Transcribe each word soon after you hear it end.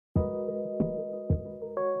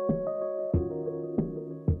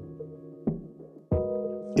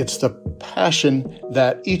It's the passion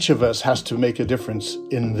that each of us has to make a difference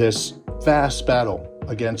in this vast battle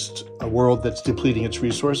against a world that's depleting its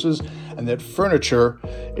resources, and that furniture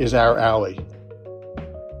is our ally.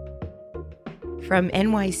 From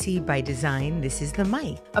NYC by Design, this is The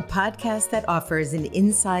Mic, a podcast that offers an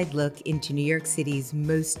inside look into New York City's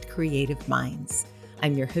most creative minds.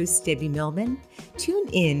 I'm your host, Debbie Millman. Tune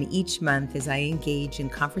in each month as I engage in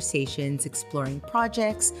conversations exploring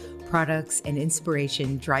projects, products, and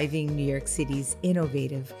inspiration driving New York City's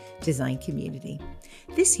innovative design community.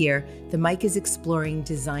 This year, The Mic is exploring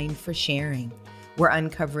design for sharing. We're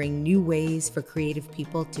uncovering new ways for creative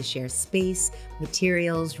people to share space,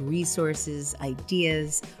 materials, resources,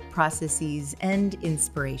 ideas, processes, and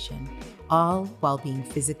inspiration, all while being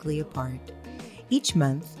physically apart. Each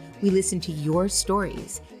month, we listen to your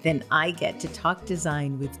stories, then I get to talk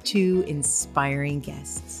design with two inspiring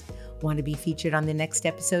guests. Want to be featured on the next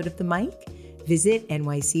episode of The Mic? Visit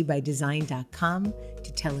nycbydesign.com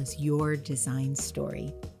to tell us your design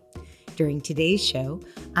story. During today's show,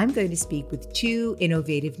 I'm going to speak with two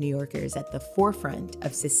innovative New Yorkers at the forefront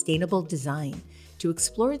of sustainable design to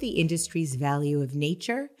explore the industry's value of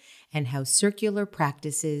nature and how circular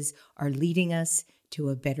practices are leading us to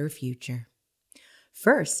a better future.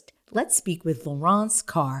 First, let's speak with Laurence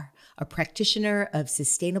Carr, a practitioner of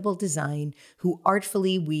sustainable design who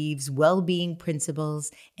artfully weaves well-being principles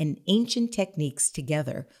and ancient techniques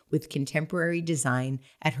together with contemporary design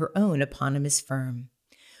at her own eponymous firm.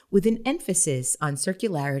 With an emphasis on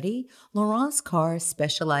circularity, Laurence Carr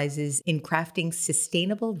specializes in crafting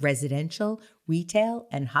sustainable residential, retail,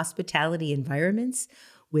 and hospitality environments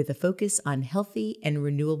with a focus on healthy and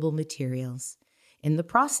renewable materials. In the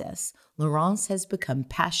process, Laurence has become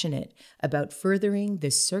passionate about furthering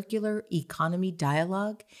the circular economy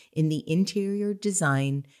dialogue in the interior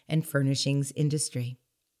design and furnishings industry.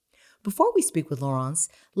 Before we speak with Laurence,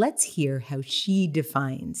 let's hear how she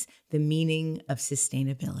defines the meaning of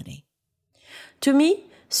sustainability. To me,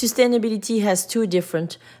 sustainability has two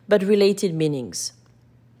different but related meanings.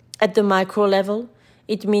 At the micro level,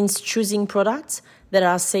 it means choosing products that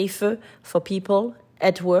are safer for people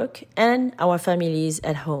at work and our families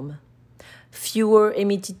at home. Fewer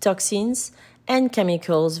emitted toxins and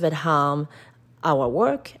chemicals that harm our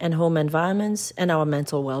work and home environments and our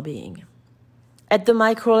mental well-being. At the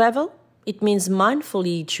micro level, it means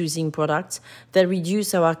mindfully choosing products that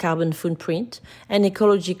reduce our carbon footprint and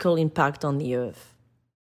ecological impact on the earth.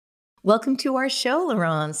 Welcome to our show,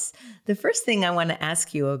 Laurence. The first thing I want to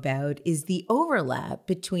ask you about is the overlap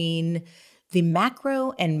between the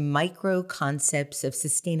macro and micro concepts of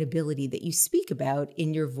sustainability that you speak about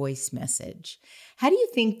in your voice message. How do you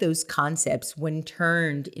think those concepts, when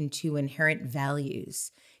turned into inherent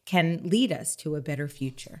values, can lead us to a better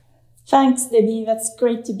future? Thanks, Debbie. That's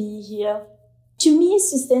great to be here. To me,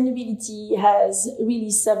 sustainability has really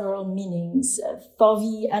several meanings for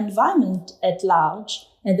the environment at large.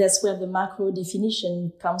 And that's where the macro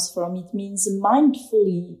definition comes from. It means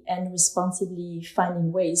mindfully and responsibly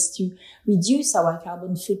finding ways to reduce our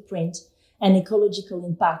carbon footprint and ecological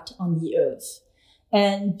impact on the earth.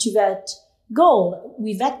 And with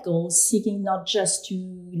that goal, seeking not just to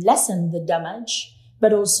lessen the damage,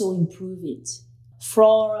 but also improve it.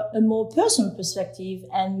 For a more personal perspective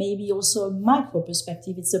and maybe also a micro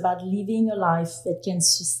perspective, it's about living a life that can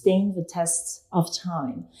sustain the tests of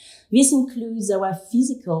time. This includes our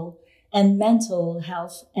physical and mental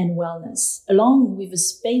health and wellness, along with the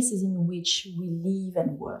spaces in which we live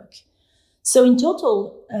and work. So in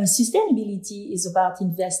total, sustainability is about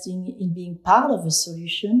investing in being part of a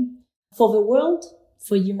solution for the world,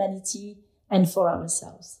 for humanity, and for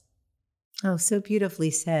ourselves. Oh, so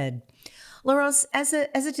beautifully said. Laurence, as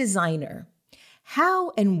a designer,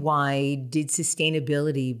 how and why did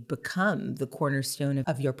sustainability become the cornerstone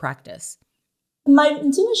of your practice? My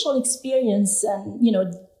international experience and,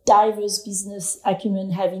 diverse business acumen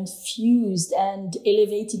have infused and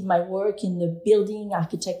elevated my work in the building,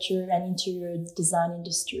 architecture, and interior design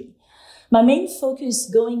industry. My main focus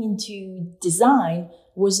going into design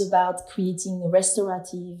was about creating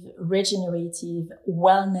restorative, regenerative,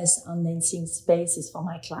 wellness-enhancing spaces for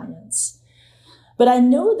my clients. But I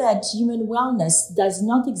know that human wellness does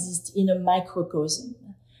not exist in a microcosm.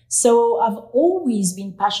 So I've always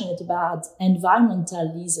been passionate about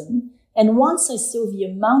environmentalism. And once I saw the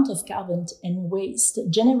amount of carbon and waste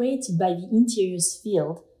generated by the interiors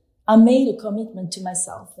field, I made a commitment to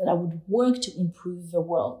myself that I would work to improve the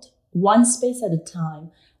world, one space at a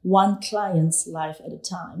time, one client's life at a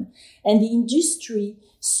time. And the industry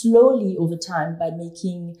slowly over time by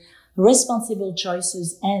making responsible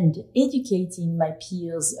choices and educating my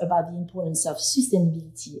peers about the importance of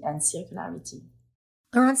sustainability and circularity.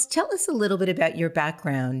 Laurence, tell us a little bit about your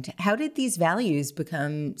background. How did these values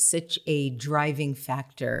become such a driving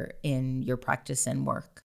factor in your practice and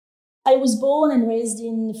work? I was born and raised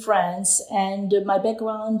in France, and my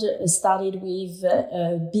background started with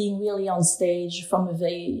being really on stage from a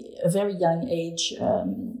very young age,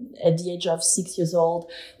 at the age of 6 years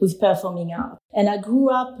old, with performing art. And I grew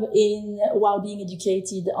up while being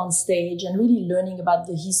educated on stage and really learning about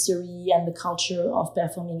the history and the culture of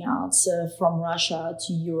performing arts from Russia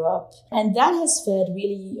to Europe. And that has fed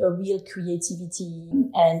really a real creativity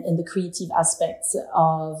and the creative aspects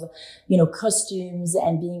of, costumes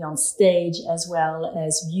and being on stage, as well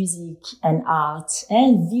as music and art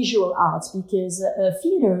and visual arts, because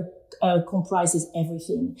theater comprises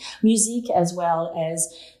everything. Music, as well as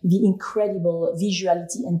the incredible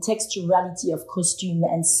visuality and texturality of costume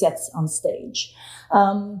and sets on stage.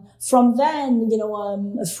 From then,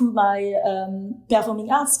 through my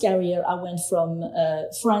performing arts career, I went from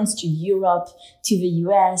France to Europe to the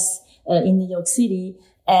US, in New York City,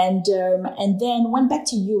 and then went back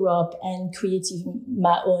to Europe and created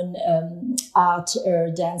my own art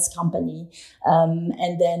dance company,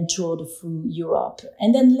 and then toured through Europe.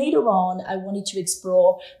 And then later on, I wanted to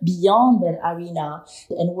explore beyond that arena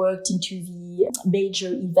and worked into the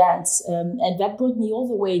major events, and that brought me all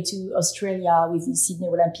the way to Australia with the Sydney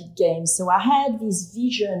Olympic Games. So I had this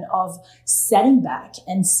vision of sitting back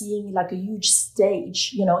and seeing like a huge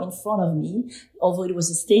stage, in front of me, although it was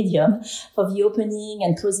a stadium, for the opening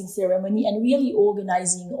and closing ceremony, and really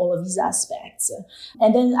organizing all of these aspects.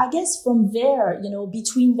 And then I guess from there,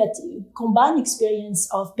 between that combined experience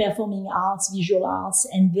of performing arts, visual arts,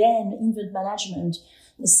 and then event management,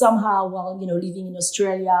 somehow while, living in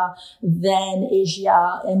Australia, then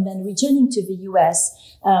Asia, and then returning to the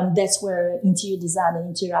US, that's where interior design and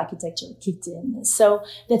interior architecture kicked in. So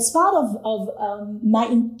that's part of my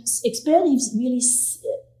expertise really,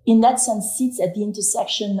 in that sense, sits at the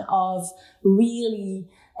intersection of really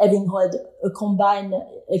having had a combined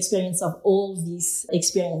experience of all these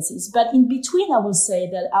experiences. But in between, I will say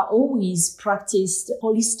that I always practiced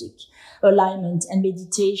holistic alignment and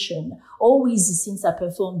meditation, always since I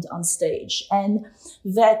performed on stage. And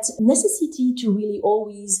that necessity to really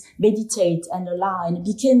always meditate and align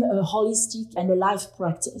became a holistic and a life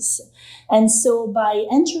practice. And so by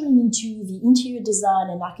entering into the interior design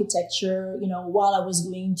and architecture, while I was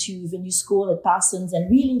going to the new school at Parsons and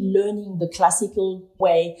really learning the classical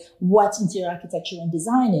way what interior architecture and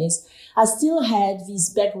design is, I still had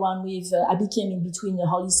this background with, I became in between a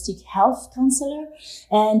holistic health counselor,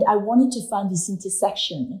 and I wanted to find this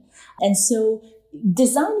intersection. And so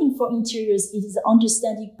designing for interiors is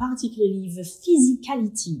understanding particularly the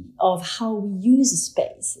physicality of how we use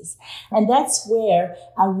spaces. And that's where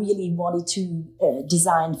I really wanted to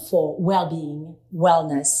design for well-being,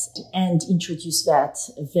 wellness, and introduce that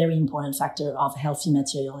very important factor of healthy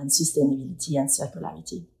material and sustainability and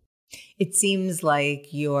circularity. It seems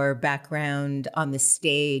like your background on the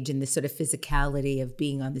stage and the sort of physicality of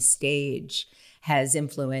being on the stage has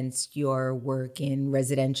influenced your work in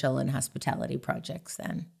residential and hospitality projects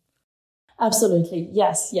then. Absolutely.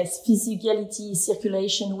 Yes. Physicality,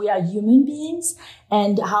 circulation. We are human beings,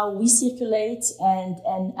 and how we circulate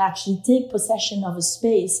and actually take possession of a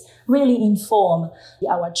space really inform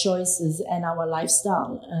our choices and our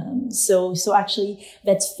lifestyle. So actually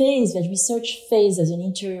that research phase as an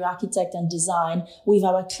interior architect and design with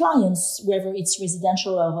our clients, whether it's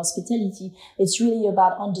residential or hospitality, it's really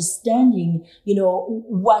about understanding,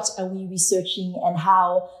 what are we researching and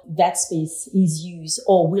how that space is used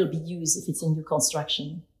or will be used if it's a new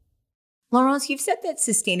construction. Laurence, you've said that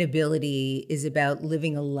sustainability is about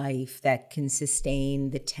living a life that can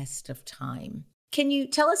sustain the test of time. Can you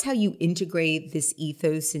tell us how you integrate this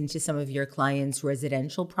ethos into some of your clients'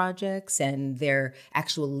 residential projects and their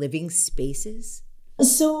actual living spaces?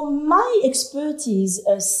 So my expertise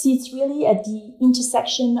sits really at the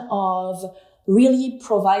intersection of really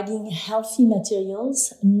providing healthy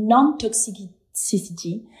materials,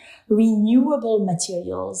 non-toxicity, renewable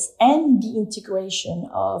materials, and the integration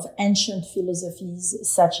of ancient philosophies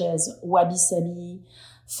such as wabi-sabi,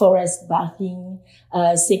 forest bathing,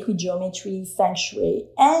 sacred geometry, feng shui,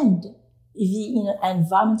 and the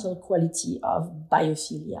environmental quality of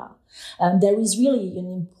biophilia. There is really an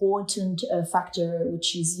important factor,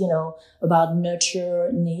 which is, about nature,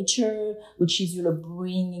 which is,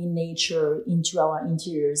 bringing nature into our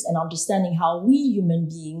interiors and understanding how we human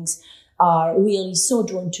beings are really so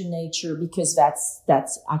drawn to nature, because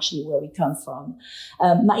that's actually where we come from.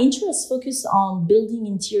 My interests focus on building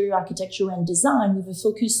interior architecture and design with a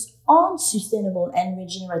focus on sustainable and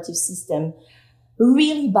regenerative system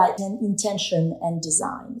really by an intention and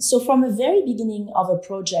design. So from the very beginning of a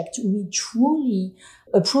project, we truly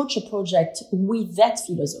approach a project with that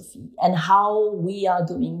philosophy and how we are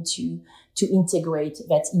going to integrate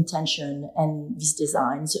that intention and these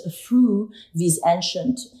designs through this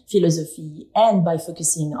ancient philosophy and by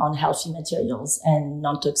focusing on healthy materials and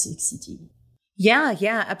non-toxicity.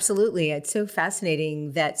 Yeah, absolutely. It's so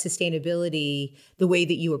fascinating that sustainability, the way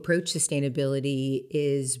that you approach sustainability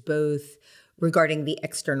is both regarding the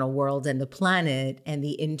external world and the planet and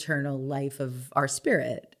the internal life of our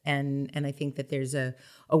spirit. And I think that there's a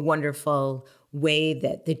wonderful way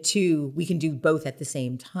that we can do both at the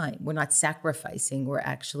same time. We're not sacrificing, we're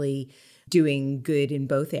actually doing good in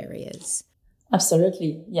both areas.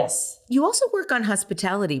 Absolutely, yes. You also work on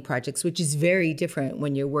hospitality projects, which is very different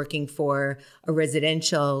when you're working for a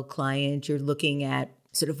residential client. You're looking at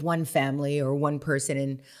sort of one family or one person,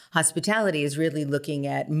 and hospitality is really looking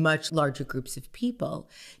at much larger groups of people.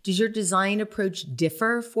 Does your design approach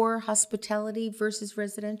differ for hospitality versus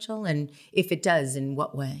residential? And if it does, in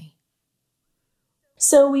what way?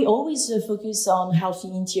 So we always focus on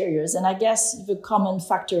healthy interiors, and I guess the common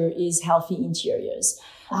factor is healthy interiors.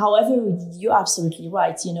 However, you're absolutely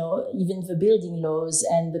right. Even the building laws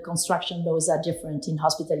and the construction laws are different in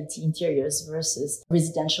hospitality interiors versus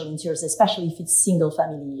residential interiors, especially if it's single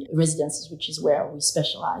family residences, which is where we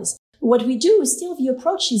specialize. What we do is still the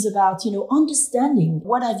approach is about, understanding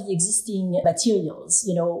what are the existing materials,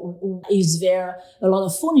 is there a lot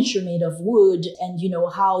of furniture made of wood and,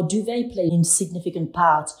 how do they play a significant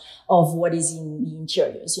part of what is in the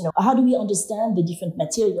interiors? How do we understand the different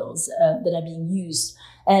materials that are being used?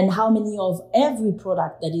 And how many of every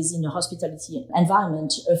product that is in a hospitality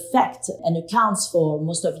environment affect and accounts for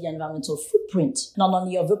most of the environmental footprint, not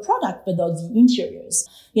only of the product, but of the interiors.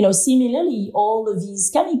 Similarly, all of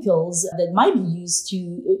these chemicals that might be used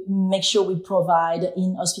to make sure we provide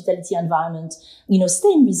in hospitality environment,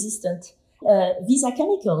 stain resistant. These are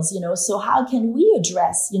chemicals, so how can we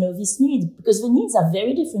address, this need? Because the needs are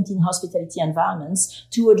very different in hospitality environments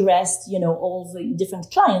to address, all the different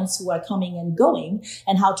clients who are coming and going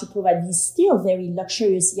and how to provide these still very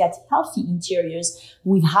luxurious yet healthy interiors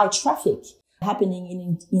with high traffic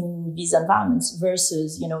happening in these environments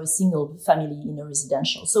versus, a single family in a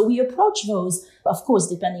residential. So we approach those, of course,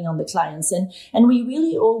 depending on the clients. And we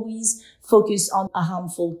really always focus on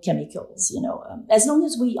harmful chemicals, as long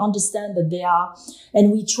as we understand that they are,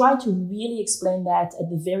 and we try to really explain that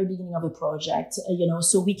at the very beginning of a project,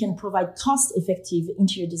 so we can provide cost-effective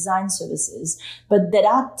interior design services, but that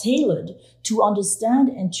are tailored to understand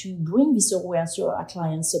and to bring this awareness to our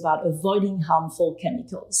clients about avoiding harmful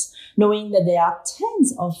chemicals, knowing that there are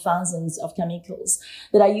tens of thousands of chemicals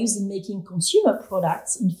that are used in making consumer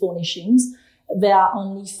products in furnishings. There are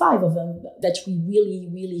only 5 of them that we really,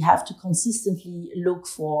 really have to consistently look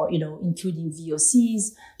for, including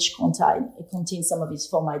VOCs, which contain some of these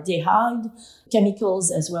formaldehyde chemicals,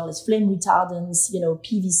 as well as flame retardants,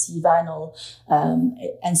 PVC, vinyl,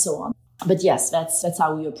 and so on. But yes, that's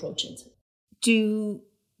how we approach it. Do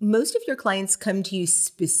most of your clients come to you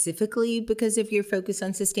specifically because of your focus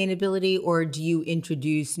on sustainability, or do you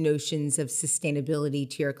introduce notions of sustainability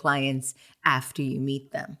to your clients after you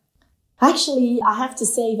meet them? Actually, I have to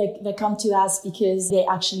say that they come to us because they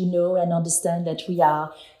actually know and understand that we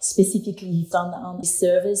are specifically on this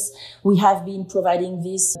service. We have been providing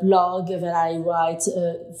this blog that I write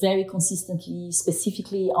very consistently,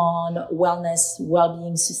 specifically on wellness,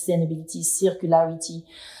 well-being, sustainability, circularity,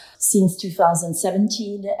 since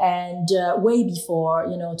 2017 and way before,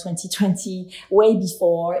 2020, way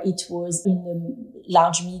before it was in the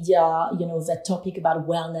large media, that topic about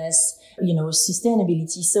wellness,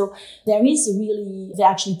 sustainability. So there is really, they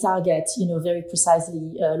actually target, very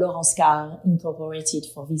precisely Laurence Carr Incorporated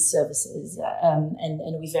for these services. And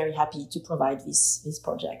we're very happy to provide these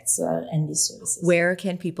projects and these services. Where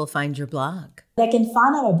can people find your blog? They can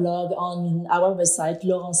find our blog on our website,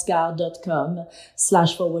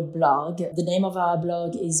 laurencecarr.com/forward-blog. The name of our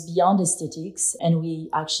blog is Beyond Aesthetics, and we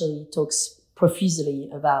actually talk profusely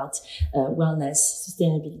about wellness,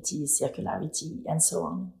 sustainability, circularity, and so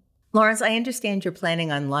on. Laurence, I understand you're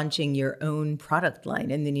planning on launching your own product line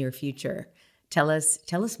in the near future. Tell us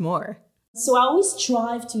more. So I always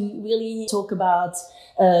strive to really talk about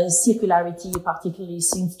circularity, particularly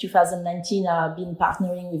since 2019. I've been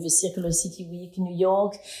partnering with the Circular City Week New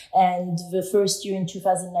York, and the first year in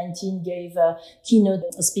 2019 gave a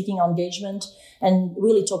keynote speaking engagement and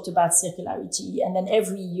really talked about circularity. And then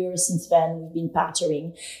every year since then, we've been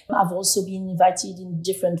partnering. I've also been invited in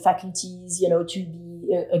different faculties, to be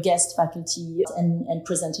a guest faculty and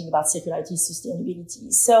presenting about circularity,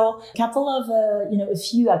 sustainability. So a couple of, a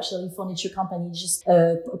few actually furniture companies just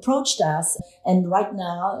approached us. And right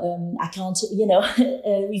now, I can't,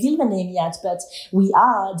 reveal the name yet, but we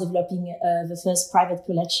are developing the first private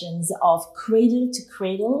collections of cradle to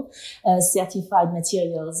cradle certified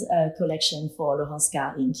materials collection for Laurence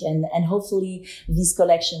Carr Inc. And hopefully this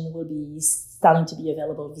collection will be starting to be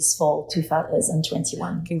available this fall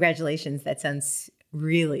 2021. Congratulations. That sounds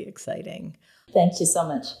really exciting. Thank you so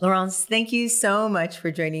much. Laurence, thank you so much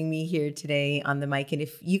for joining me here today on the mic. And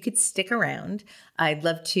if you could stick around, I'd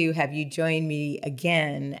love to have you join me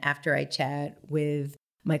again after I chat with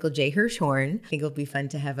Michael J. Hirschhorn. I think it'll be fun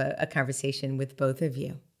to have a conversation with both of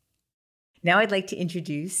you. Now I'd like to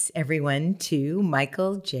introduce everyone to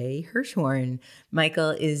Michael J. Hirschhorn. Michael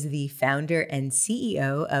is the founder and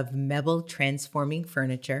CEO of Mebel Transforming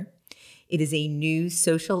Furniture. It is a new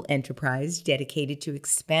social enterprise dedicated to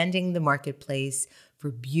expanding the marketplace for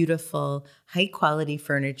beautiful, high-quality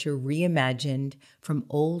furniture reimagined from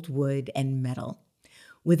old wood and metal.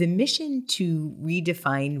 With a mission to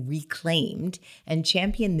redefine reclaimed and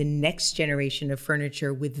champion the next generation of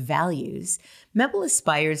furniture with values, Mebel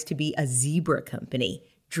aspires to be a zebra company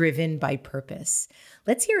driven by purpose.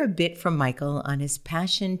 Let's hear a bit from Michael on his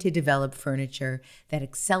passion to develop furniture that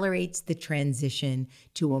accelerates the transition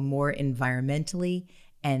to a more environmentally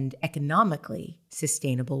and economically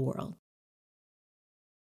sustainable world.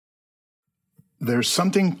 There's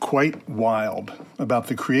something quite wild about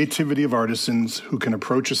the creativity of artisans who can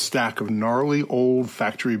approach a stack of gnarly old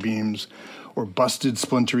factory beams or busted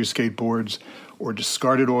splintery skateboards or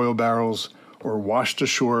discarded oil barrels or washed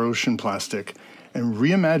ashore ocean plastic and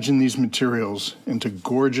reimagine these materials into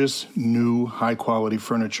gorgeous, new, high-quality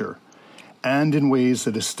furniture, and in ways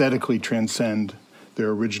that aesthetically transcend their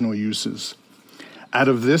original uses. Out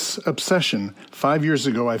of this obsession, 5 years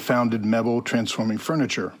ago I founded Mebel Transforming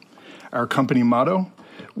Furniture. Our company motto,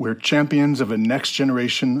 we're champions of a next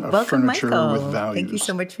generation of Welcome, furniture Michael. with values. Thank you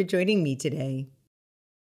so much for joining me today.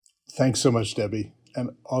 Thanks so much, Debbie. And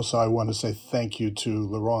also I want to say thank you to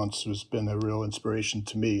Laurence, who's been a real inspiration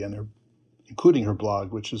to me, and including her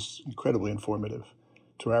blog, which is incredibly informative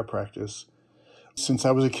to our practice. Since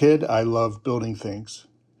I was a kid, I love building things.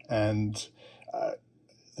 And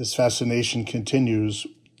this fascination continues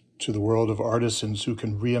to the world of artisans who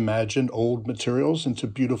can reimagine old materials into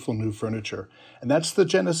beautiful new furniture. And that's the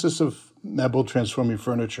genesis of Mebel Transforming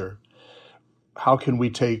Furniture. How can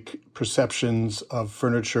we take perceptions of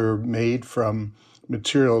furniture made from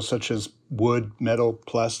materials such as wood, metal,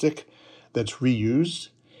 plastic that's reused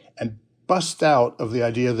and bust out of the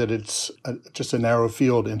idea that it's just a narrow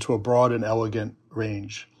field into a broad and elegant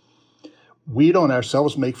range? We don't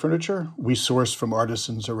ourselves make furniture. We source from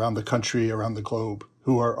artisans around the country, around the globe,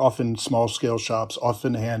 who are often small-scale shops,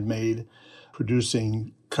 often handmade,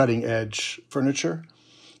 producing cutting-edge furniture.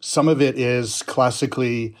 Some of it is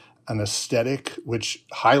classically an aesthetic, which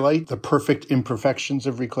highlight the perfect imperfections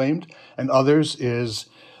of reclaimed, and others is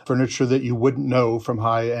furniture that you wouldn't know from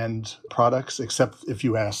high-end products, except if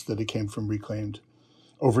you asked that it came from reclaimed.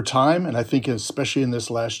 Over time, and I think especially in this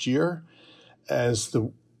last year, as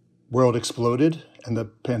the world exploded and the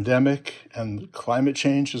pandemic and climate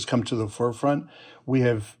change has come to the forefront, we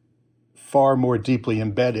have far more deeply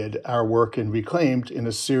embedded our work in reclaimed in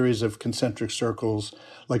a series of concentric circles,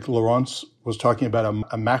 like Laurence was talking about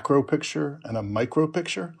a macro picture and a micro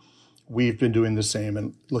picture. We've been doing the same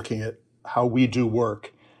and looking at how we do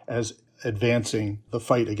work as advancing the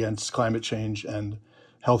fight against climate change and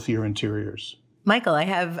healthier interiors. Michael, I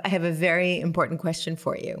have a very important question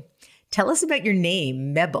for you. Tell us about your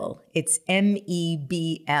name, Mebel. It's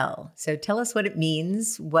M-E-B-L. So tell us what it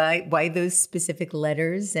means, why those specific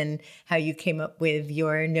letters, and how you came up with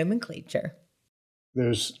your nomenclature.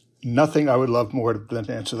 There's nothing I would love more than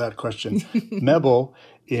to answer that question. Mebel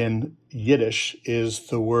in Yiddish is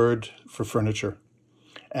the word for furniture.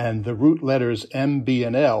 And the root letters M, B,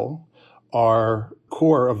 and L are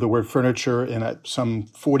core of the word furniture in some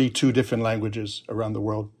 42 different languages around the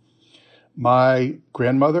world. My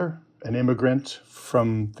grandmother, an immigrant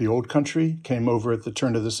from the old country, came over at the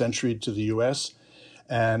turn of the century to the U.S.,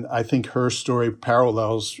 and I think her story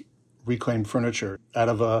parallels reclaimed furniture. Out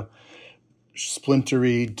of a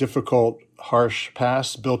splintery, difficult, harsh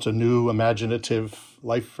past, built a new, imaginative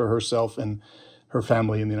life for herself and her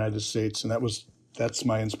family in the United States, and that's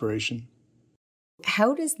my inspiration.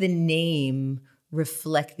 How does the name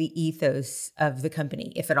reflect the ethos of the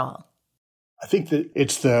company, if at all? I think that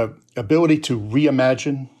it's the ability to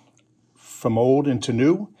reimagine from old into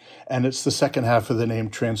new, and it's the second half of the name,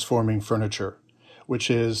 Transforming Furniture, which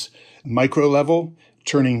is micro level.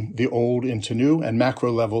 turning the old into new, and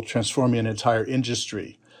macro level, transforming an entire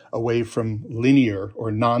industry away from linear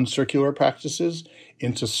or non-circular practices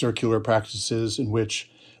into circular practices in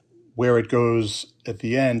which where it goes at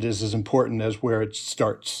the end is as important as where it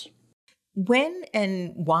starts. When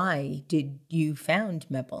and why did you found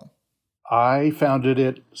Mebble? I founded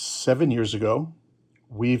it 7 years ago.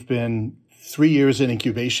 We've been 3 years in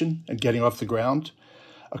incubation and getting off the ground,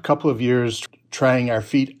 a couple of years trying our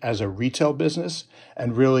feet as a retail business,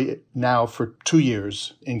 and really now for 2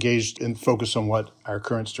 years engaged in focus on what our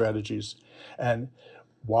current strategies. And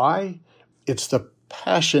why? It's the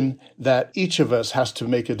passion that each of us has to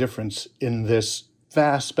make a difference in this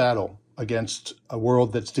vast battle against a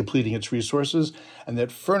world that's depleting its resources, and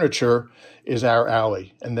that furniture is our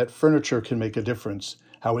ally, and that furniture can make a difference.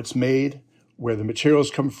 How it's made, where the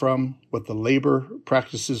materials come from, what the labor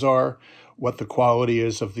practices are, what the quality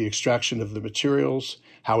is of the extraction of the materials,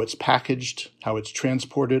 how it's packaged, how it's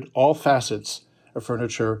transported, all facets of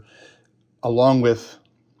furniture, along with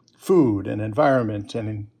food and environment and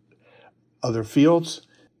in other fields,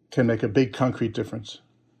 can make a big concrete difference.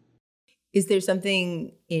 Is there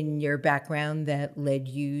something in your background that led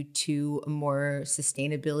you to a more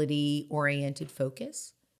sustainability-oriented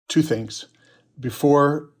focus? Two things.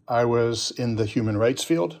 Before, I was in the human rights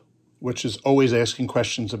field, which is always asking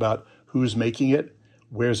questions about who's making it,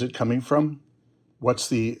 where's it coming from, what's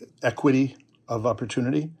the equity of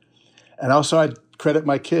opportunity. And also, I'd credit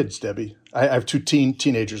my kids, Debbie. I have two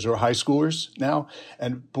teenagers who are high schoolers now,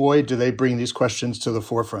 and boy, do they bring these questions to the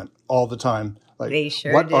forefront all the time. Like, they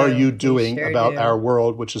sure what do. are you doing about do. Our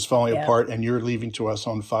world, which is falling apart, and you're leaving to us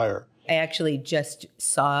on fire? I actually just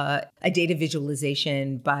saw a data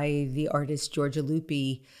visualization by the artist Georgia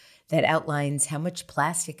Lupi that outlines how much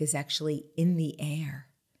plastic is actually in the air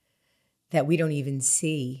that we don't even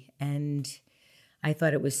see. And I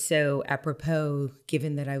thought it was so apropos,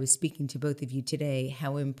 given that I was speaking to both of you today,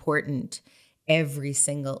 how important every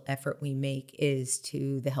single effort we make is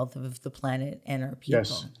to the health of the planet and our people.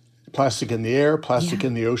 Yes. Plastic in the air, plastic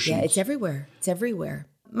in the oceans. Yeah, it's everywhere. It's everywhere.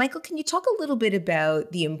 Michael, can you talk a little bit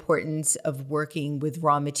about the importance of working with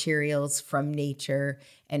raw materials from nature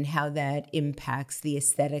and how that impacts the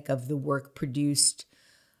aesthetic of the work produced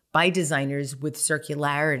by designers with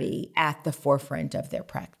circularity at the forefront of their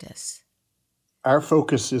practice? Our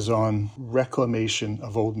focus is on reclamation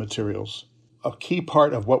of old materials. A key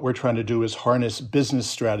part of what we're trying to do is harness business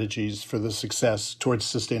strategies for the success towards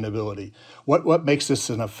sustainability. What makes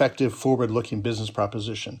this an effective, forward-looking business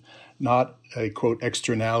proposition? Not a, quote,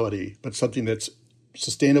 externality, but something that's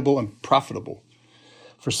sustainable and profitable.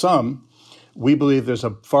 For some, we believe there's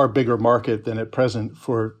a far bigger market than at present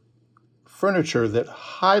for furniture that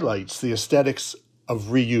highlights the aesthetics of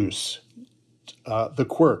reuse, the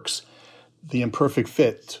quirks, the imperfect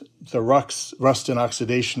fit, the rust and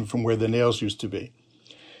oxidation from where the nails used to be.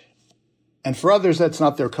 And for others, that's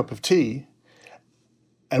not their cup of tea.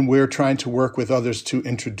 And we're trying to work with others to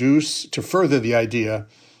further the idea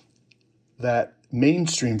that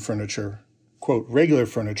mainstream furniture, quote, regular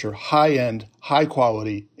furniture, high-end,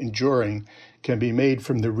 high-quality, enduring, can be made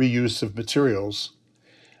from the reuse of materials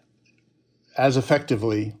as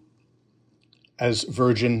effectively as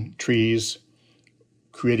virgin trees,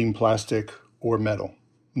 creating plastic or metal,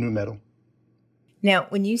 new metal. Now,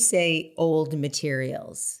 when you say old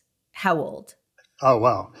materials, how old? Oh,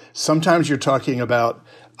 wow. Sometimes you're talking about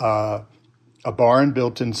a barn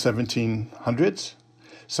built in 1700s.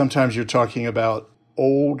 Sometimes you're talking about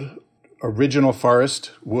old original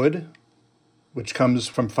forest wood, which comes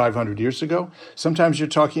from 500 years ago. Sometimes you're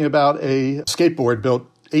talking about a skateboard built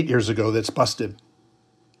 8 years ago that's busted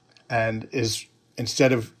and is,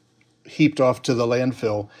 instead of heaped off to the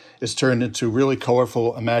landfill, is turned into really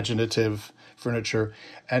colorful, imaginative furniture.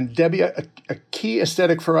 And Debbie, a key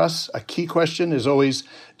aesthetic for us, a key question is always,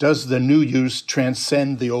 does the new use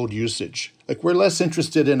transcend the old usage? Like, we're less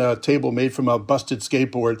interested in a table made from a busted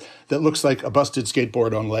skateboard that looks like a busted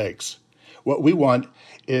skateboard on legs. What we want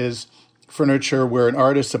is furniture where an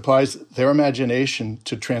artist applies their imagination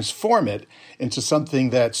to transform it into something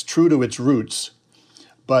that's true to its roots,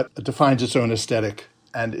 but defines its own aesthetic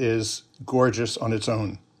and is gorgeous on its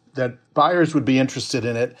own. That buyers would be interested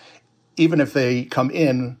in it, even if they come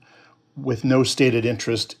in with no stated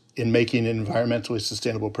interest in making an environmentally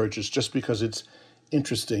sustainable purchase, just because it's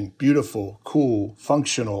interesting, beautiful, cool,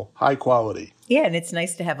 functional, high quality. Yeah, and it's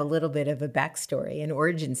nice to have a little bit of a backstory, an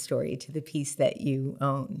origin story to the piece that you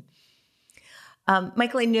own.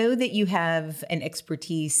 Michael, I know that you have an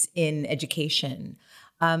expertise in education.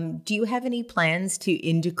 Do you have any plans to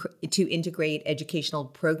integrate educational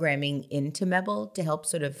programming into Mebble to help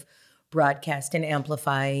sort of broadcast and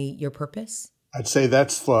amplify your purpose? I'd say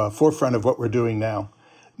that's the forefront of what we're doing now.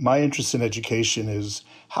 My interest in education is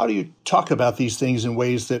how do you talk about these things in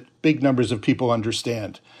ways that big numbers of people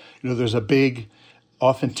understand? There's a big,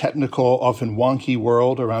 often technical, often wonky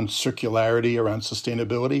world around circularity, around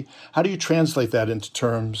sustainability. How do you translate that into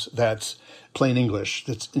terms that's plain English,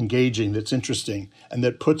 that's engaging, that's interesting, and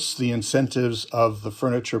that puts the incentives of the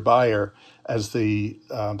furniture buyer as the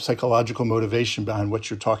psychological motivation behind what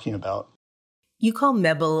you're talking about? You call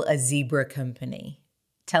Mebel a zebra company.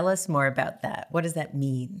 Tell us more about that. What does that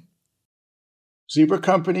mean? Zebra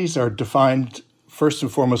companies are defined first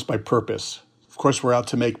and foremost by purpose. Of course, we're out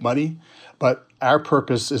to make money, but our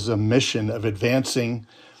purpose is a mission of advancing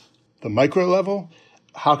the micro level.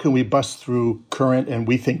 How can we bust through current and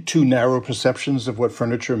we think too narrow perceptions of what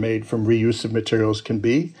furniture made from reuse of materials can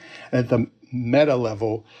be? And at the meta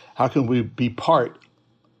level, how can we be part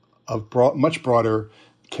of much broader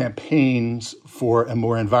campaigns for a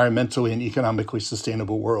more environmentally and economically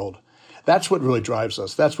sustainable world? That's what really drives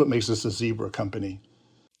us. That's what makes us a zebra company.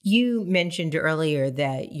 You mentioned earlier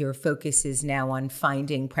that your focus is now on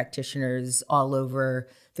finding practitioners all over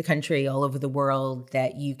the country, all over the world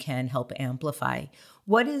that you can help amplify.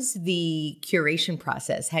 What is the curation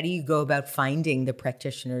process? How do you go about finding the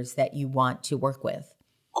practitioners that you want to work with?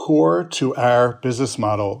 Core to our business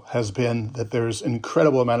model has been that there's an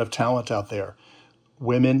incredible amount of talent out there,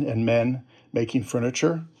 women and men making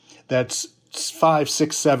furniture that's 5,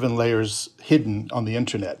 6, 7 layers hidden on the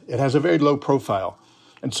internet. It has a very low profile.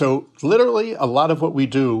 And so literally a lot of what we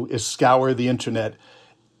do is scour the internet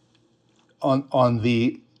on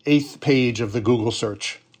the 8th page of the Google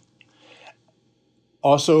search.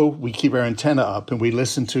 Also, we keep our antenna up and we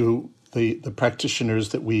listen to the practitioners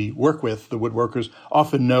that we work with. The woodworkers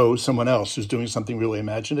often know someone else who's doing something really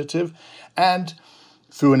imaginative. And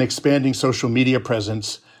through an expanding social media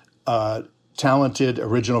presence, talented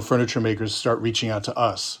original furniture makers start reaching out to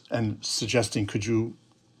us and suggesting, could you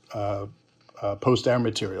post our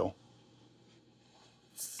material?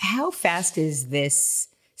 How fast is this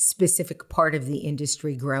specific part of the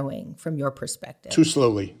industry growing from your perspective? Too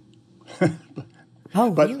slowly.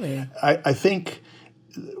 But really? I think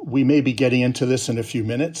we may be getting into this in a few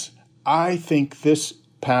minutes. I think this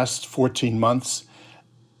past 14 months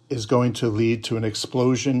is going to lead to an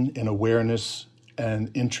explosion in awareness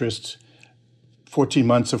and interest. 14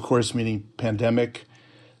 months, of course, meaning pandemic,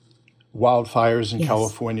 wildfires in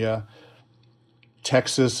California,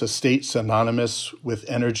 Texas, a state synonymous with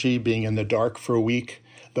energy being in the dark for a week.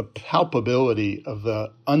 The palpability of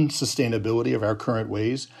the unsustainability of our current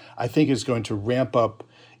ways, I think, is going to ramp up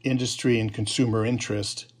industry and consumer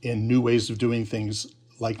interest in new ways of doing things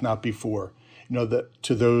like not before.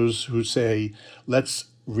 To those who say, let's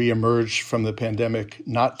reemerge from the pandemic,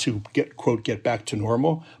 not to get back to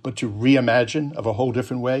normal, but to reimagine of a whole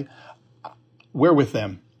different way, we're with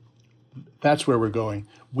them. That's where we're going.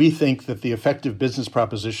 We think that the effective business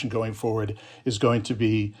proposition going forward is going to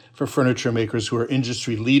be for furniture makers who are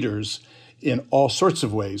industry leaders in all sorts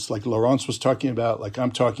of ways, like Laurence was talking about, like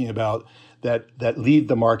I'm talking about, that lead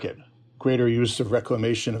the market. Greater use of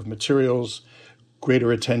reclamation of materials,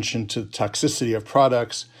 greater attention to the toxicity of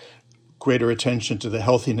products, greater attention to the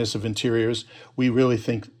healthiness of interiors. We really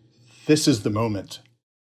think this is the moment.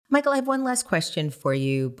 Michael, I have one last question for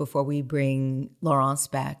you before we bring Laurence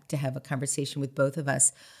back to have a conversation with both of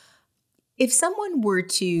us. If someone were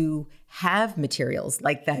to have materials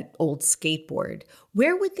like that old skateboard,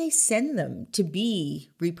 where would they send them to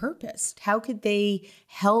be repurposed? How could they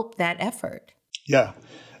help that effort? Yeah.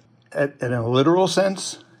 In a literal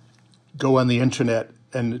sense, go on the internet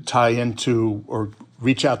and tie into or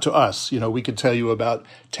reach out to us. We could tell you about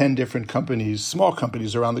 10 different companies, small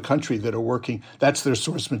companies around the country that are working. That's their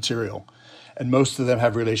source material. And most of them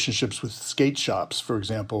have relationships with skate shops, for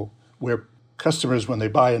example, where customers, when they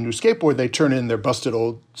buy a new skateboard, they turn in their busted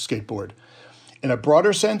old skateboard. In a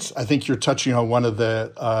broader sense, I think you're touching on one of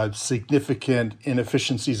the significant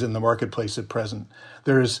inefficiencies in the marketplace at present.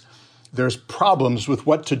 There's problems with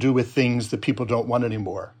what to do with things that people don't want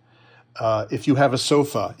anymore. If you have a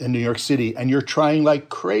sofa in New York City and you're trying like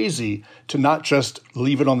crazy to not just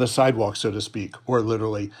leave it on the sidewalk, so to speak, or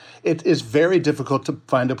literally, it is very difficult to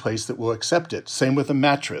find a place that will accept it. Same with a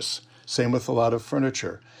mattress, same with a lot of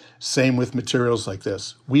furniture, same with materials like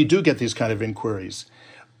this. We do get these kind of inquiries,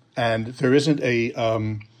 and there isn't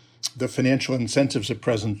the financial incentives at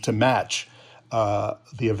present to match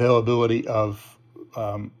the availability of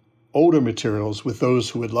older materials with those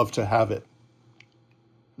who would love to have it.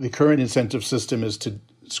 The current incentive system is to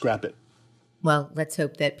scrap it. Well, let's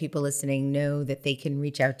hope that people listening know that they can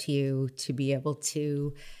reach out to you to be able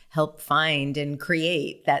to help find and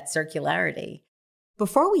create that circularity.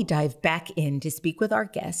 Before we dive back in to speak with our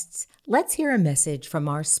guests, let's hear a message from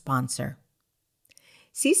our sponsor.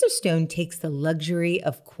 Caesarstone takes the luxury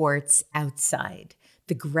of quartz outside.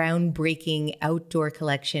 The groundbreaking outdoor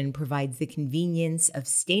collection provides the convenience of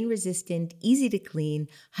stain-resistant, easy-to-clean,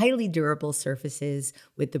 highly durable surfaces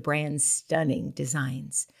with the brand's stunning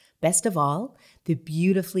designs. Best of all, the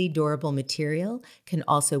beautifully durable material can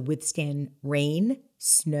also withstand rain,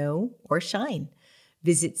 snow, or shine.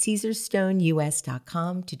 Visit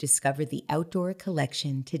CaesarStoneUS.com to discover the outdoor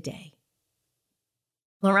collection today.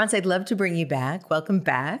 Laurence, I'd love to bring you back. Welcome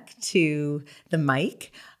back to the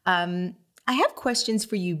mic. I have questions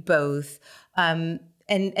for you both, and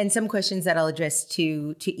some questions that I'll address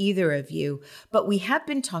to either of you. But we have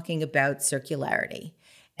been talking about circularity,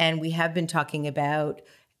 and we have been talking about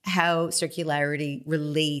how circularity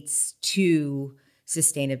relates to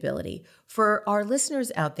sustainability. For our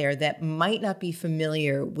listeners out there that might not be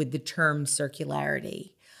familiar with the term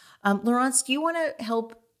circularity, Laurence, do you want to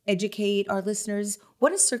help educate our listeners?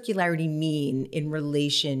 What does circularity mean in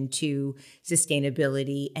relation to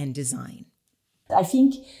sustainability and design? I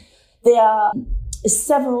think there are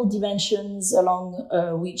several dimensions along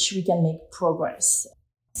which we can make progress.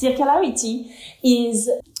 Circularity is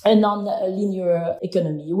a non-linear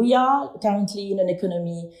economy. We are currently in an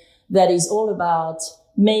economy that is all about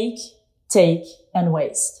make, take, and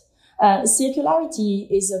waste. Circularity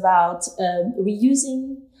is about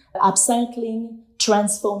reusing, upcycling,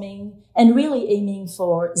 transforming, and really aiming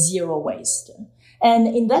for zero waste. And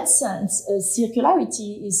in that sense,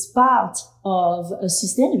 circularity is part of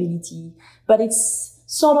sustainability, but it's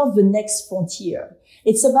sort of the next frontier.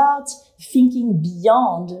 It's about thinking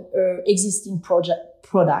beyond existing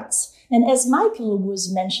products. And as Michael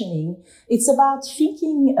was mentioning, it's about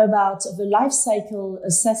thinking about the life cycle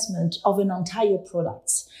assessment of an entire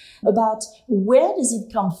product, about where does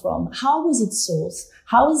it come from? How was it sourced?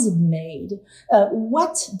 How is it made?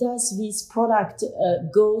 What does this product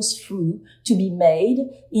goes through to be made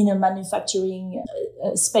in a manufacturing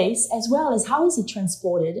space, as well as how is it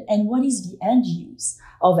transported and what is the end use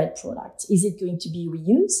of that product? Is it going to be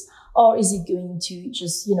reused, or is it going to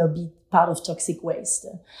just, be part of toxic waste?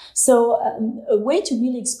 So a way to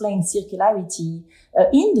really explain circularity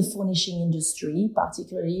in the furnishing industry,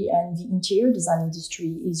 particularly, and the interior design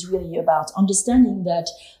industry, is really about understanding that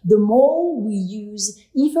the more we use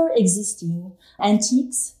either existing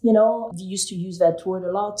antiques, we used to use that word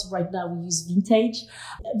a lot. Right now we use vintage.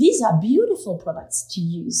 These are beautiful products to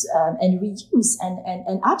use and reuse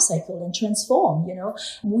and upcycle and transform.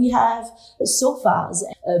 We have sofas,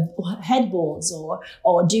 headboards,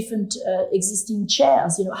 or different existing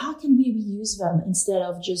chairs. How can we reuse them instead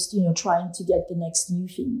of just trying to get the next new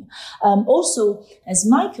thing? Also, as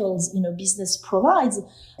Michael's business provides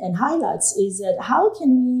and highlights, is that how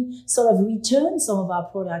can we sort of return some of our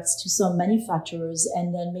products to some manufacturers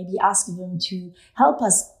and then maybe ask them to help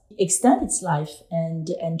us extend its life and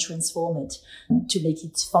transform it to make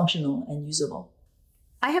it functional and usable.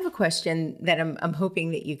 I have a question that I'm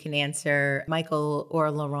hoping that you can answer, Michael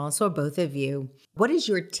or Laurence, or both of you. What is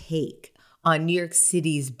your take on New York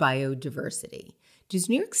City's biodiversity? Does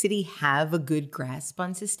New York City have a good grasp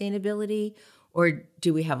on sustainability, or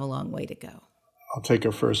do we have a long way to go? I'll take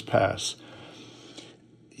a first pass.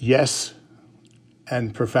 Yes,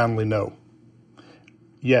 and profoundly no.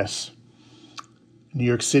 Yes, New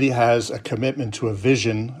York City has a commitment to a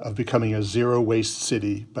vision of becoming a zero-waste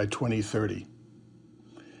city by 2030.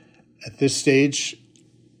 At this stage,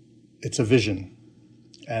 it's a vision,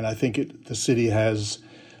 and I think the city has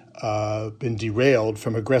been derailed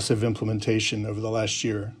from aggressive implementation over the last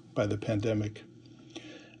year by the pandemic.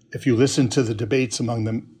 If you listen to the debates among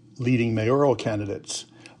the leading mayoral candidates,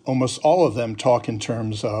 almost all of them talk in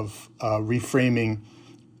terms of reframing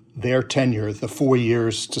their tenure, the 4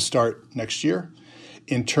 years to start next year,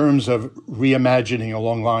 in terms of reimagining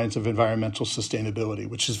along lines of environmental sustainability,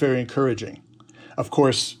 which is very encouraging. Of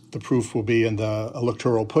course, the proof will be in the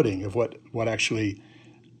electoral pudding of what's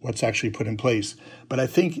actually put in place. But I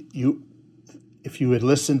think if you had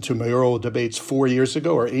listened to mayoral debates 4 years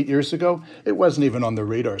ago or 8 years ago, it wasn't even on the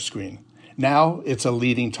radar screen. Now it's a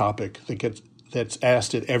leading topic that's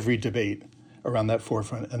asked at every debate around that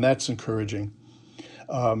forefront, and that's encouraging.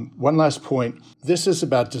 One last point. This is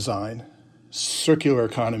about design, circular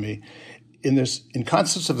economy. In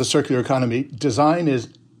concepts of the circular economy, design is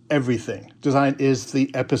everything. Design is the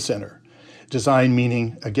epicenter. Design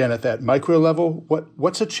meaning, again, at that micro level,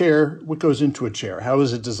 what's a chair? What goes into a chair? How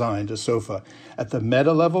is it designed, a sofa? At the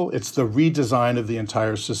meta level, it's the redesign of the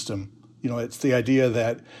entire system. It's the idea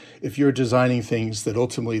that if you're designing things that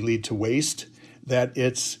ultimately lead to waste, that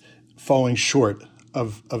it's falling short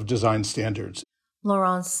of design standards.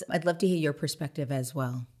 Laurence, I'd love to hear your perspective as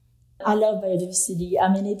well. I love biodiversity.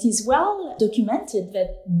 I mean, it is well documented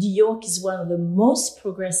that New York is one of the most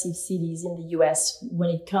progressive cities in the US when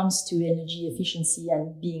it comes to energy efficiency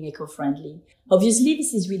and being eco-friendly. Obviously,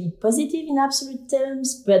 this is really positive in absolute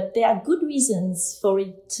terms, but there are good reasons for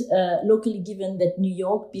it locally, given that New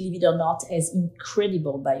York, believe it or not, has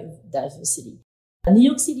incredible biodiversity. New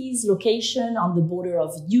York City's location on the border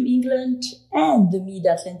of New England and the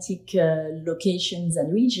mid-Atlantic locations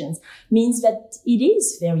and regions means that it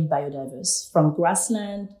is very biodiverse, from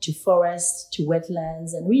grassland to forest to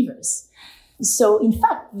wetlands and rivers. So, in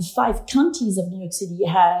fact, the 5 counties of New York City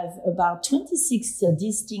have about 26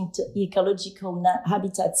 distinct ecological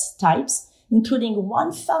habitat types, including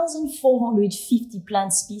 1,450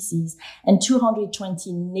 plant species and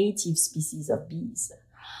 220 native species of bees.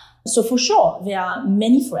 So for sure, there are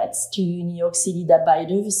many threats to New York City that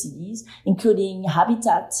biodiversity, including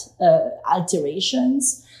habitat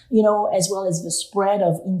alterations, as well as the spread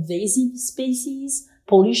of invasive species,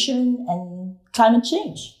 pollution, and climate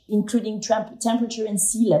change, including temperature and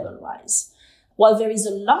sea level rise. While there is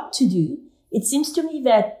a lot to do, it seems to me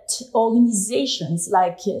that organizations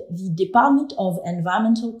like the Department of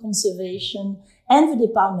Environmental Conservation and the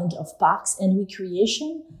Department of Parks and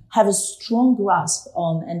Recreation have a strong grasp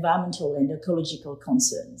on environmental and ecological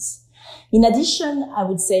concerns. In addition, I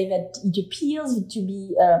would say that it appears to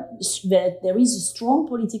be that there is a strong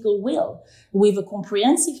political will with a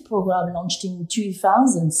comprehensive program launched in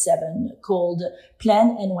 2007 called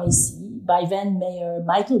Plan NYC by then Mayor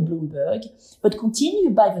Michael Bloomberg, but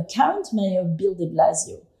continued by the current Mayor Bill de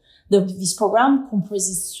Blasio. This program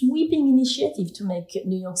comprises sweeping initiatives to make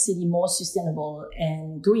New York City more sustainable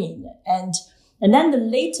and green. And then the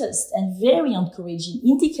latest and very encouraging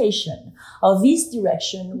indication of this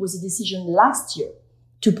direction was a decision last year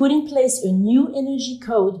to put in place a new energy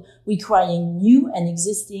code requiring new and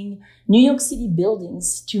existing New York City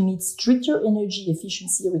buildings to meet stricter energy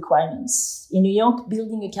efficiency requirements. In New York,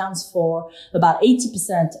 building accounts for about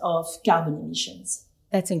 80% of carbon emissions.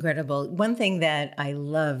 That's incredible. One thing that I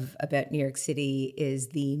love about New York City is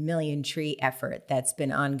the Million Tree effort that's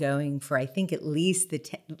been ongoing for, I think, at least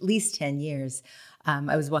 10 years.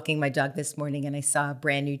 I was walking my dog this morning and I saw a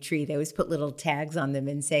brand new tree. They always put little tags on them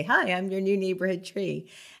and say, "Hi, I'm your new neighborhood tree."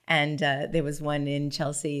 And there was one in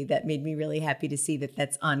Chelsea that made me really happy to see that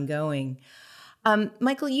that's ongoing.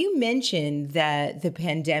 Michael, you mentioned that the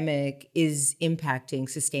pandemic is impacting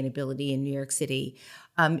sustainability in New York City.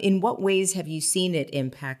 In what ways have you seen it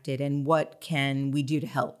impacted, and what can we do to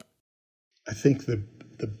help? I think the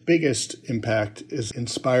biggest impact is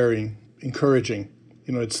inspiring, encouraging.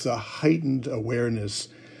 It's the heightened awareness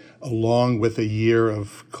along with a year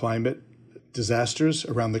of climate disasters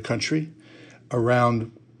around the country,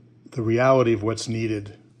 around the reality of what's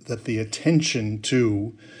needed, that the attention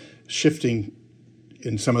to shifting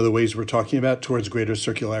in some of the ways we're talking about towards greater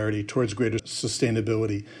circularity, towards greater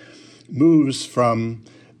sustainability, moves from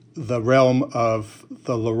the realm of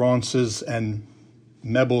the Laurences and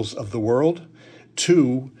Mebbles of the world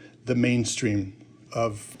to the mainstream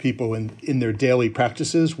of people in their daily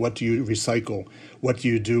practices. What do you recycle? What do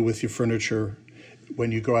you do with your furniture?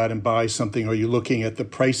 When you go out and buy something, are you looking at the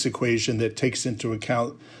price equation that takes into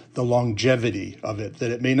account the longevity of it,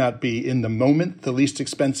 that it may not be in the moment the least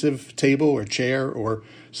expensive table or chair or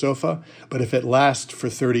sofa, but if it lasts for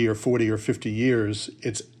 30 or 40 or 50 years,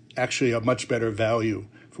 it's actually a much better value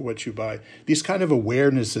for what you buy. These kind of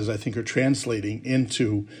awarenesses, I think, are translating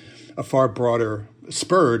into a far broader,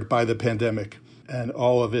 spurred by the pandemic and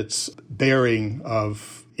all of its bearing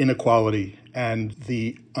of inequality and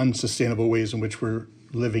the unsustainable ways in which we're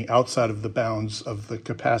living outside of the bounds of the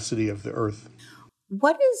capacity of the earth.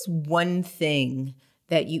 What is one thing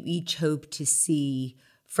that you each hope to see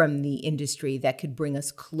from the industry that could bring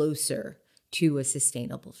us closer to a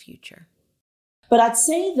sustainable future? But I'd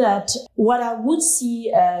say that what I would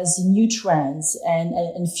see as new trends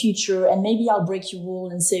and future, and maybe I'll break your rule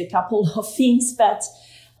and say a couple of things, but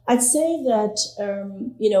I'd say that,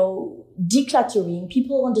 decluttering,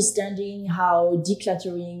 people understanding how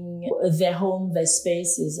decluttering their home, their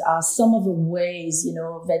spaces are some of the ways,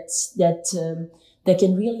 that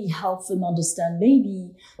can really help them understand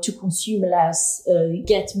maybe to consume less,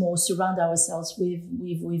 get more, surround ourselves with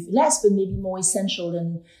less, but maybe more essential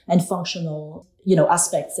and functional,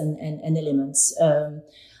 aspects and elements.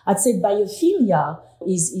 I'd say biophilia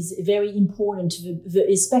is very important.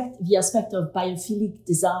 The aspect of biophilic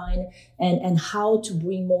design and how to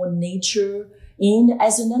bring more nature in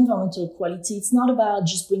as an environmental quality. It's not about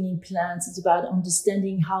just bringing plants. It's about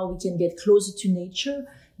understanding how we can get closer to nature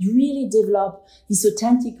really develop this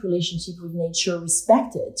authentic relationship with nature,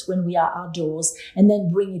 respect it when we are outdoors, and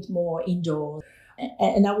then bring it more indoors.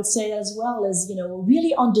 And I would say as well as,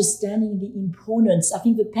 really understanding the importance. I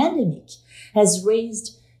think the pandemic has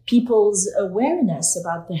raised people's awareness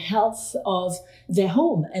about the health of their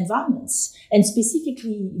home environments and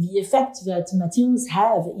specifically the effect that materials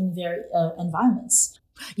have in their environments.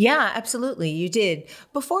 Yeah, absolutely. You did.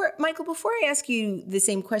 Michael, before I ask you the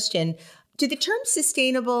same question, do the terms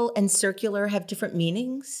sustainable and circular have different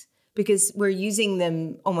meanings? Because we're using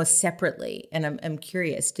them almost separately. And I'm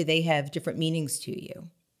curious, do they have different meanings to you?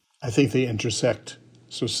 I think they intersect.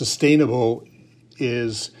 So sustainable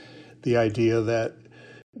is the idea that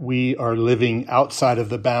we are living outside of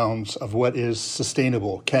the bounds of what is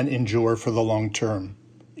sustainable, can endure for the long term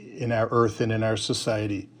in our earth and in our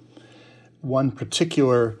society. One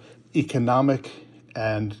particular economic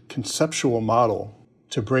and conceptual model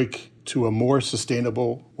to break to a more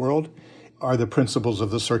sustainable world are the principles of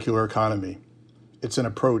the circular economy. It's an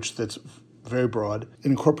approach that's very broad. It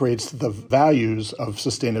incorporates the values of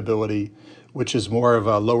sustainability, which is more of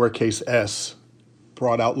a lowercase s,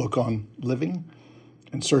 broad outlook on living.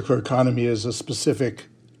 And circular economy is a specific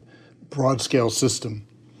broad-scale system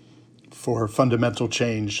for fundamental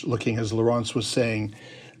change, looking, as Laurence was saying,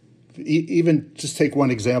 even just take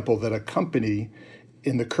one example, that a company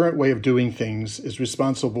in the current way of doing things is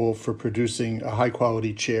responsible for producing a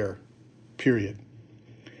high-quality chair, period.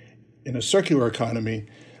 In a circular economy,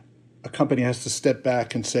 a company has to step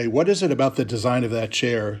back and say, what is it about the design of that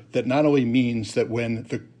chair that not only means that when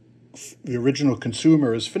the original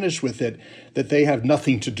consumer is finished with it, that they have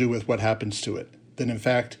nothing to do with what happens to it. That in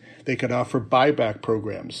fact, they could offer buyback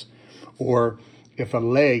programs. Or if a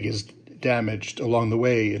leg is damaged along the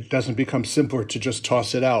way, it doesn't become simpler to just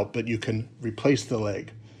toss it out, but you can replace the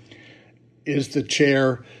leg. Is the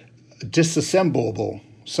chair disassemblable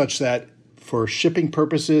such that for shipping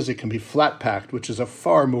purposes, it can be flat packed, which is a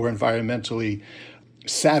far more environmentally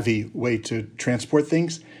savvy way to transport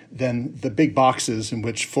things than the big boxes in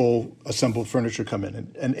which full assembled furniture come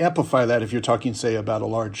in. And amplify that if you're talking, say, about a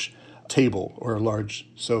large table or a large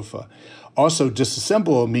sofa. Also,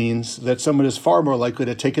 disassemble means that someone is far more likely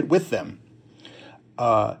to take it with them.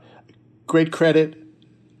 Great credit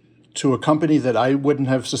to a company that I wouldn't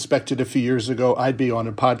have suspected a few years ago I'd be on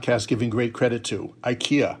a podcast giving great credit to,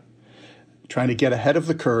 IKEA, trying to get ahead of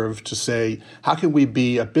the curve to say, how can we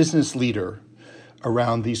be a business leader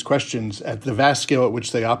around these questions at the vast scale at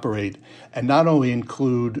which they operate, and not only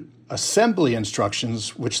include assembly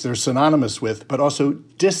instructions, which they're synonymous with, but also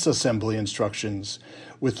disassembly instructions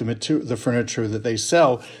with the furniture that they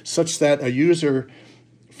sell, such that a user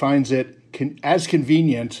finds it as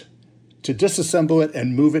convenient to disassemble it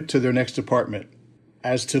and move it to their next apartment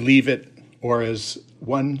as to leave it, or as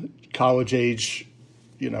one college-age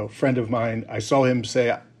friend of mine, I saw him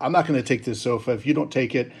say, I'm not going to take this sofa. If you don't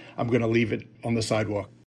take it, I'm going to leave it on the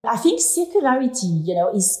sidewalk. I think circularity,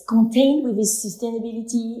 is contained with this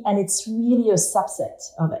sustainability, and it's really a subset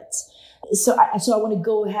of it. So I want to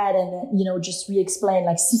go ahead and, just re-explain,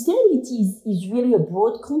 sustainability is really a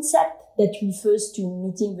broad concept that refers to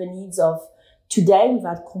meeting the needs of today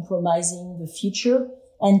without compromising the future,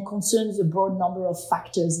 and concerns a broad number of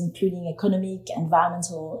factors, including economic,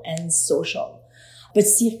 environmental, and social. But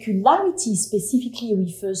circularity specifically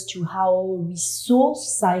refers to how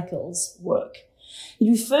resource cycles work. It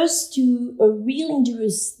refers to a real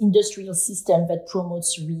industrial system that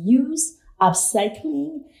promotes reuse,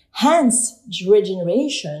 upcycling, hence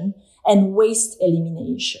regeneration, and waste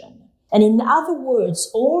elimination. And in other words,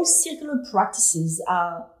 all circular practices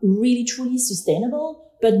are really truly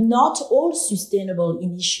sustainable, but not all sustainable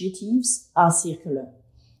initiatives are circular.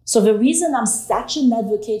 So the reason I'm such an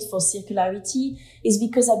advocate for circularity is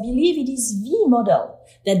because I believe it is the model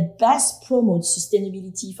that best promotes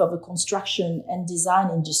sustainability for the construction and design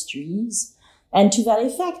industries. And to that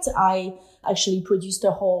effect, I actually produced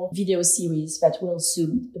a whole video series that will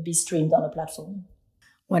soon be streamed on a platform.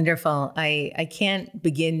 Wonderful. I can't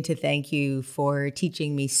begin to thank you for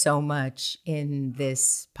teaching me so much in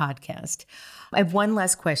this podcast. I have one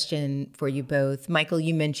last question for you both. Michael,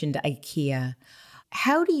 you mentioned IKEA.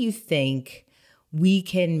 How do you think we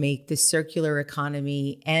can make the circular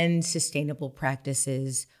economy and sustainable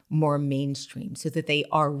practices more mainstream so that they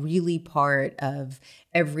are really part of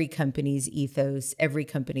every company's ethos, every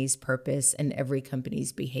company's purpose, and every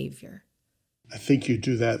company's behavior? I think you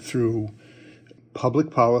do that through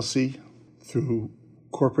public policy, through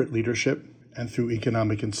corporate leadership, and through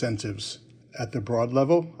economic incentives. At the broad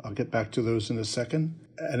level, I'll get back to those in a second.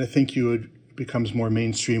 And I think becomes more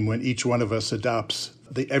mainstream when each one of us adopts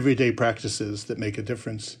the everyday practices that make a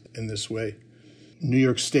difference in this way. New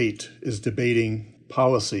York State is debating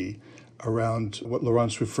policy around what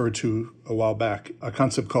Laurence referred to a while back, a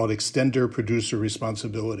concept called extender producer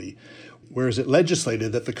responsibility, where is it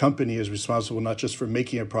legislated that the company is responsible not just for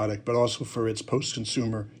making a product, but also for its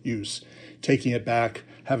post-consumer use, taking it back,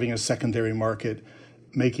 having a secondary market,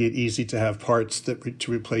 making it easy to have parts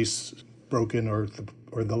to replace broken or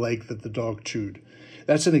the leg that the dog chewed.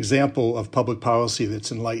 That's an example of public policy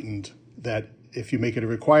that's enlightened, that if you make it a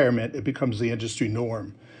requirement, it becomes the industry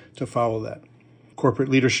norm to follow that. Corporate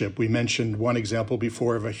leadership, we mentioned one example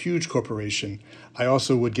before of a huge corporation. I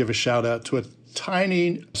also would give a shout out to a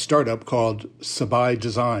tiny startup called Sabai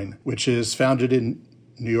Design, which is founded in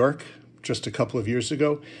New York just a couple of years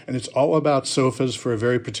ago. And it's all about sofas for a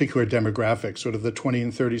very particular demographic, sort of the 20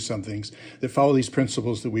 and 30 somethings that follow these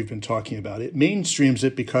principles that we've been talking about. It mainstreams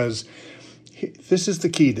it because this is the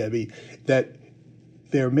key, Debbie, that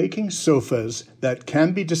they're making sofas that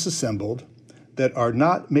can be disassembled, that are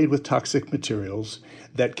not made with toxic materials,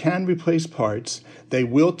 that can replace parts, they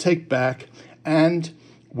will take back, and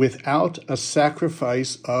without a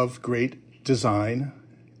sacrifice of great design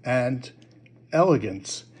and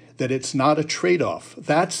elegance, that it's not a trade-off.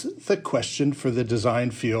 That's the question for the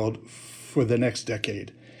design field for the next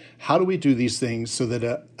decade. How do we do these things so that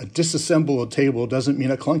a disassembled table doesn't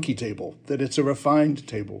mean a clunky table, that it's a refined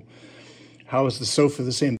table? How is the sofa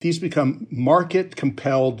the same? These become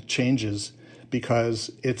market-compelled changes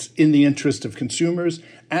because it's in the interest of consumers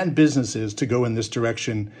and businesses to go in this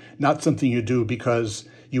direction, not something you do because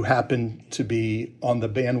you happen to be on the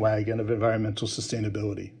bandwagon of environmental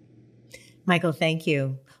sustainability. Michael, thank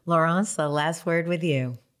you. Laurence, the last word with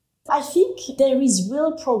you. I think there is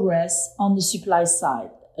real progress on the supply side.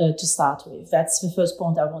 To start with. That's the first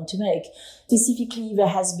point I want to make. Specifically, there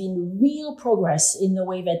has been real progress in the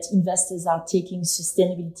way that investors are taking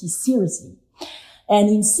sustainability seriously and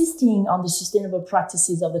insisting on the sustainable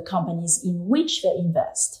practices of the companies in which they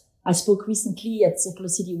invest. I spoke recently at Circular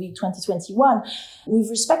City Week 2021 with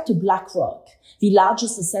respect to BlackRock, the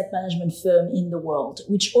largest asset management firm in the world,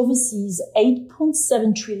 which oversees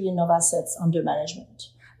 8.7 trillion of assets under management.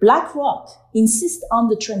 BlackRock insists on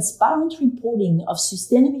the transparent reporting of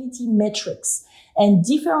sustainability metrics and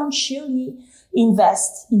differentially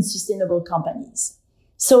invests in sustainable companies.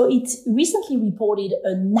 So it recently reported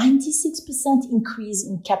a 96% increase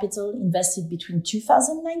in capital invested between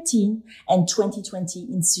 2019 and 2020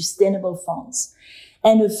 in sustainable funds,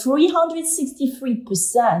 and a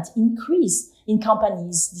 363% increase in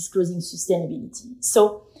companies disclosing sustainability.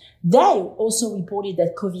 So they also reported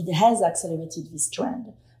that COVID has accelerated this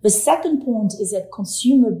trend. The second point is that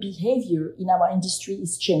consumer behavior in our industry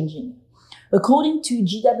is changing. According to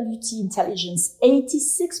GWT Intelligence,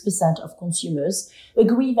 86% of consumers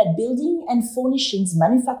agree that building and furnishings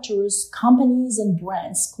manufacturers, companies, and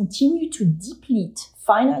brands continue to deplete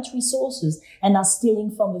finite resources and are stealing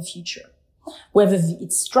from the future. Whether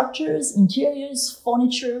it's structures, interiors,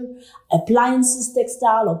 furniture, appliances,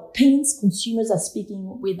 textile, or paints, consumers are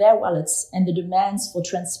speaking with their wallets, and the demands for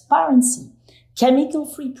transparency,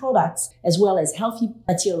 chemical-free products, as well as healthy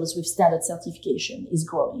materials with standard certification is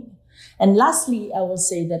growing. And lastly, I will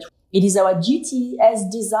say that it is our duty as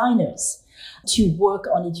designers to work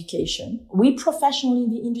on education. We professionally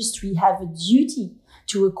in the industry have a duty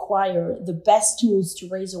to acquire the best tools to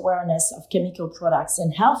raise awareness of chemical products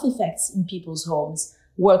and health effects in people's homes,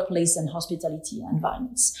 workplace, and hospitality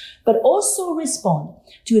environments, but also respond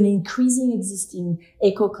to an increasing existing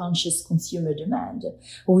eco-conscious consumer demand.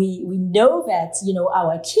 We know that,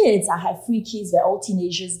 our kids, I have 3 kids, they're all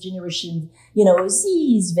teenagers, generation,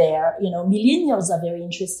 Z is there, millennials are very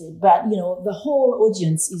interested, but, the whole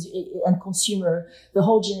audience and consumer, the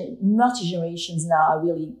whole multi-generations now are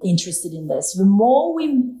really interested in this. The more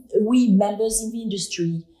we members in the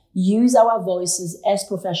industry use our voices as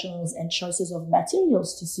professionals and choices of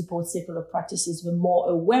materials to support circular practices, the more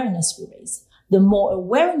awareness we raise. The more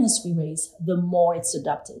awareness we raise, the more it's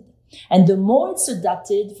adopted. And the more it's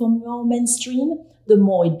adopted from more mainstream, the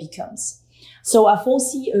more it becomes. So I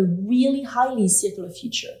foresee a really highly circular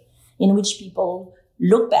future in which people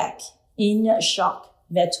look back in shock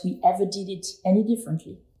that we ever did it any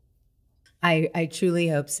differently. I truly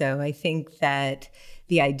hope so. I think that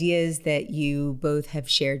the ideas that you both have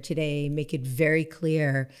shared today make it very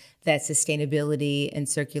clear that sustainability and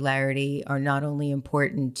circularity are not only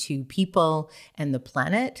important to people and the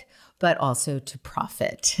planet, but also to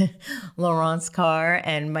profit. Laurence Carr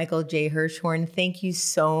and Michael J. Hirschhorn, thank you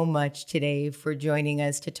so much today for joining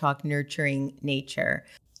us to talk nurturing nature.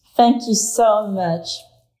 Thank you so much.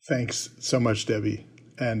 Thanks so much, Debbie.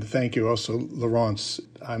 And thank you also, Laurence.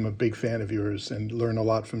 I'm a big fan of yours and learn a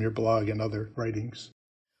lot from your blog and other writings.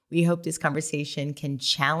 We hope this conversation can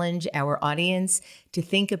challenge our audience to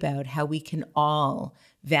think about how we can all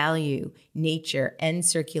value nature and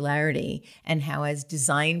circularity, and how as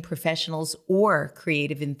design professionals or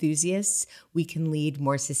creative enthusiasts, we can lead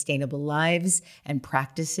more sustainable lives and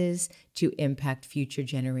practices to impact future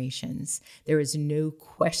generations. There is no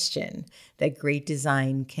question that great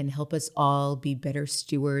design can help us all be better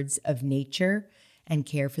stewards of nature and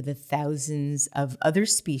care for the thousands of other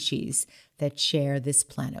species that share this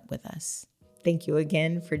planet with us. Thank you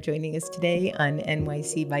again for joining us today on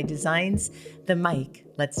NYC by Design's The Mic.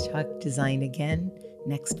 Let's talk design again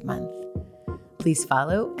next month. Please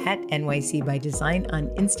follow at NYC by Design on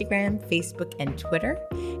Instagram, Facebook, and Twitter,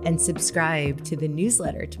 and subscribe to the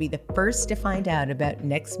newsletter to be the first to find out about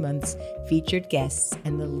next month's featured guests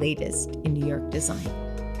and the latest in New York design.